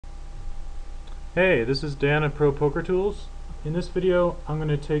Hey, this is Dan at ProPokerTools. In this video, I'm going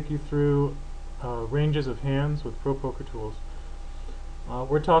to take you through ranges of hands with ProPokerTools.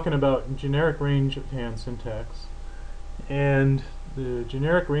 We're talking about generic range of hand syntax, and the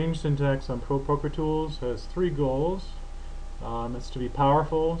generic range syntax on ProPokerTools has three goals. It's to be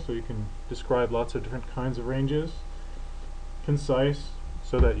powerful, so you can describe lots of different kinds of ranges; concise,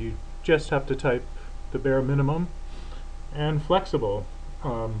 so that you just have to type the bare minimum; and flexible.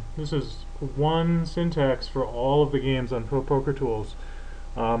 This is one syntax for all of the games on ProPokerTools.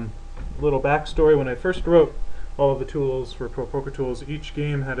 Little backstory: when I first wrote all of the tools for ProPokerTools, each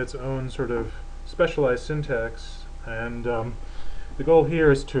game had its own sort of specialized syntax, and the goal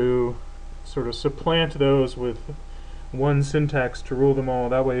here is to sort of supplant those with one syntax to rule them all.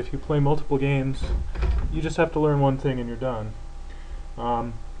 That way, if you play multiple games, you just have to learn one thing and you're done.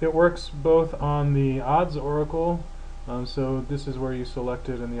 It works both on the odds oracle, so this is where you select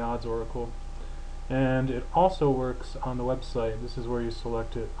it in the odds oracle, and it also works on the website. This is where you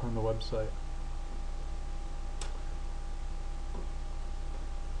select it on the website.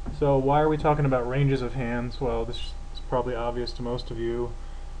 So why are we talking about ranges of hands? Well, this is probably obvious to most of you.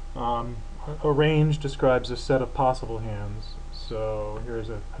 A range describes a set of possible hands. So here's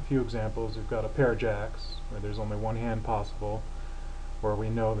a few examples. We've got a pair of jacks, where there's only one hand possible, where we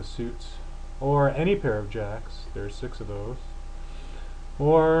know the suits. Or any pair of jacks, there's 6 of those.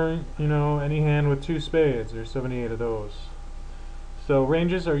 Or, any hand with 2 spades, there's 78 of those. So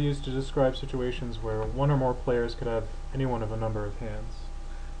ranges are used to describe situations where one or more players could have any one of a number of hands.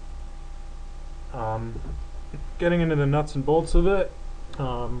 Getting into the nuts and bolts of it,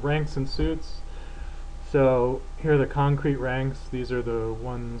 ranks and suits. So here are the concrete ranks. These are the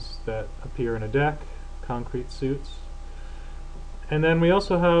ones that appear in a deck, concrete suits. And then we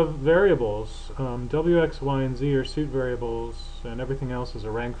also have variables. W, X, Y, and Z are suit variables, and everything else is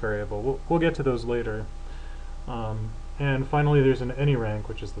a rank variable. We'll get to those later. And finally, there's an any rank,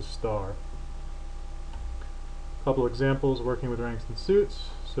 which is the star. A couple examples working with ranks and suits.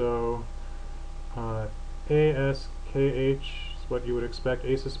 So A, S, K, H is what you would expect.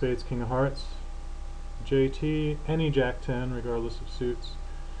 Ace of spades, king of hearts. J, T, any jack 10, regardless of suits.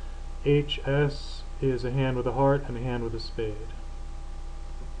 H, S is a hand with a heart and a hand with a spade.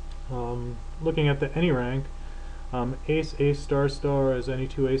 Looking at the any rank, ace, ace, star, star is any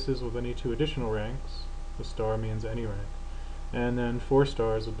 2 aces with any 2 additional ranks. The star means any rank. And then 4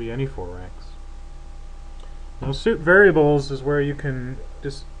 stars would be any 4 ranks. Now, suit variables is where you can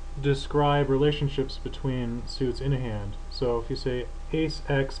describe relationships between suits in a hand. So if you say ace,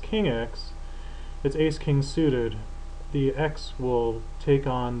 X, king, X, it's ace, king suited. The X will take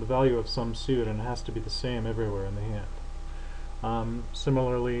on the value of some suit, and it has to be the same everywhere in the hand.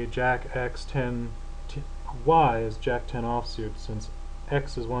 Similarly, Jack X 10 Y is Jack 10 offsuit, since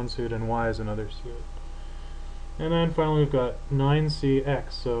X is one suit and Y is another suit. And then finally we've got 9C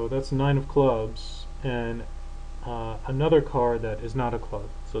X, so that's 9 of clubs, and another card that is not a club,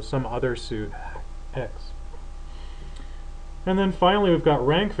 so some other suit X. And then finally we've got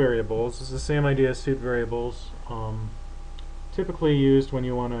rank variables. It's the same idea as suit variables, typically used when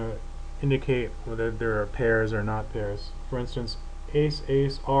you want to indicate whether there are pairs or not pairs. For instance, ace,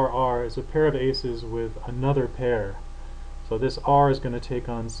 ace, R is a pair of aces with another pair. So this R is going to take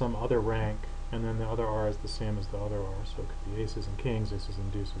on some other rank, and then the other R is the same as the other R. So it could be aces and kings, aces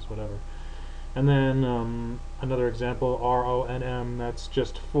and deuces, whatever. And then another example, RONM, that's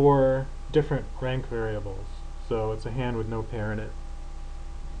just 4 different rank variables. So it's a hand with no pair in it.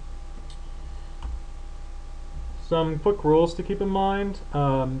 Some quick rules to keep in mind.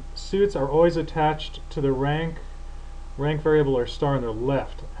 Suits are always attached to the rank variable or star on their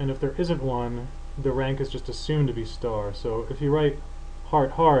left, and if there isn't one, the rank is just assumed to be star. So if you write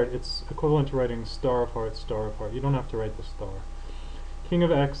heart, heart, it's equivalent to writing star of heart, star of heart. You don't have to write the star. King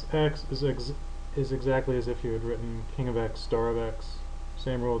of X, X is exactly as if you had written king of X, star of X.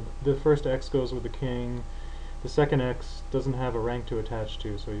 Same rule. The first X goes with the king. The second X doesn't have a rank to attach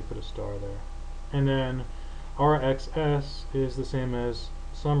to, so you put a star there. And then RXS is the same as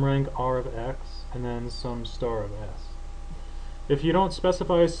some rank R of X and then some star of S. If you don't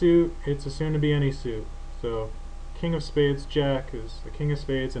specify a suit, it's assumed to be any suit. So king of spades, jack is a king of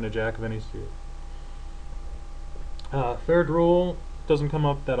spades and a jack of any suit. Third rule doesn't come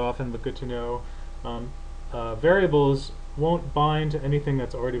up that often, but good to know. Variables won't bind to anything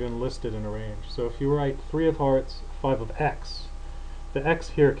that's already been listed in a range. So if you write 3 of hearts, 5 of X, the X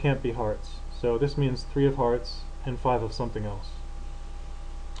here can't be hearts. So this means 3 of hearts and 5 of something else.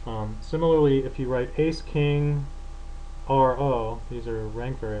 Similarly, if you write ace, king, RO, these are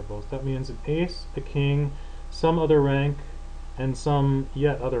rank variables, that means an ace, a king, some other rank, and some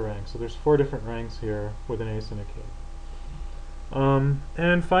yet other ranks. So there's 4 different ranks here with an ace and a king.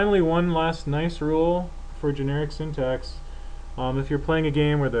 And finally, one last nice rule for generic syntax. If you're playing a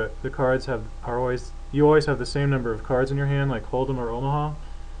game where the cards you always have the same number of cards in your hand, like Hold'em or Omaha,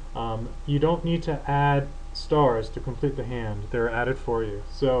 you don't need to add stars to complete the hand. They're added for you.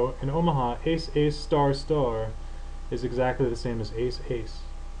 So in Omaha, ace, ace, star, star is exactly the same as ace, ace.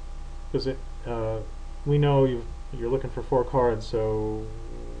 Because we know you're looking for 4 cards, so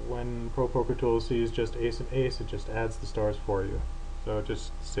when ProPokerTools sees just ace and ace, it just adds the stars for you. So it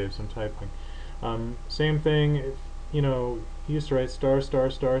just saves some typing. Same thing, if you used to write star, star,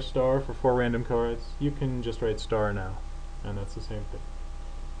 star, star for 4 random cards, you can just write star now, and that's the same thing.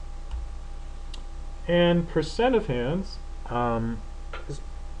 And percent of hands is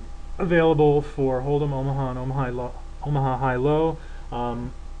available for Hold'em, Omaha, and Omaha high-low.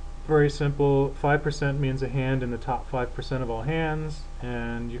 Very simple. 5% means a hand in the top 5% of all hands,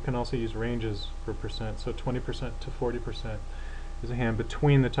 and you can also use ranges for percent. So 20% to 40% is a hand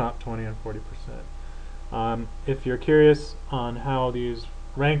between the top 20 and 40%. If you're curious on how these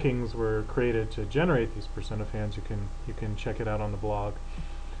rankings were created to generate these percent of hands, you can check it out on the blog.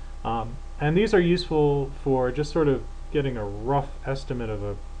 And these are useful for just sort of getting a rough estimate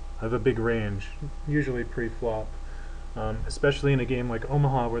of a big range, usually pre-flop. Especially in a game like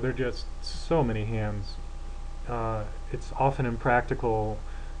Omaha where there are just so many hands. It's often impractical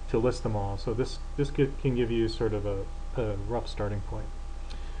to list them all, so this can give you sort of a rough starting point.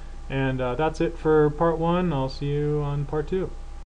 And that's it for part 1. I'll see you on part 2.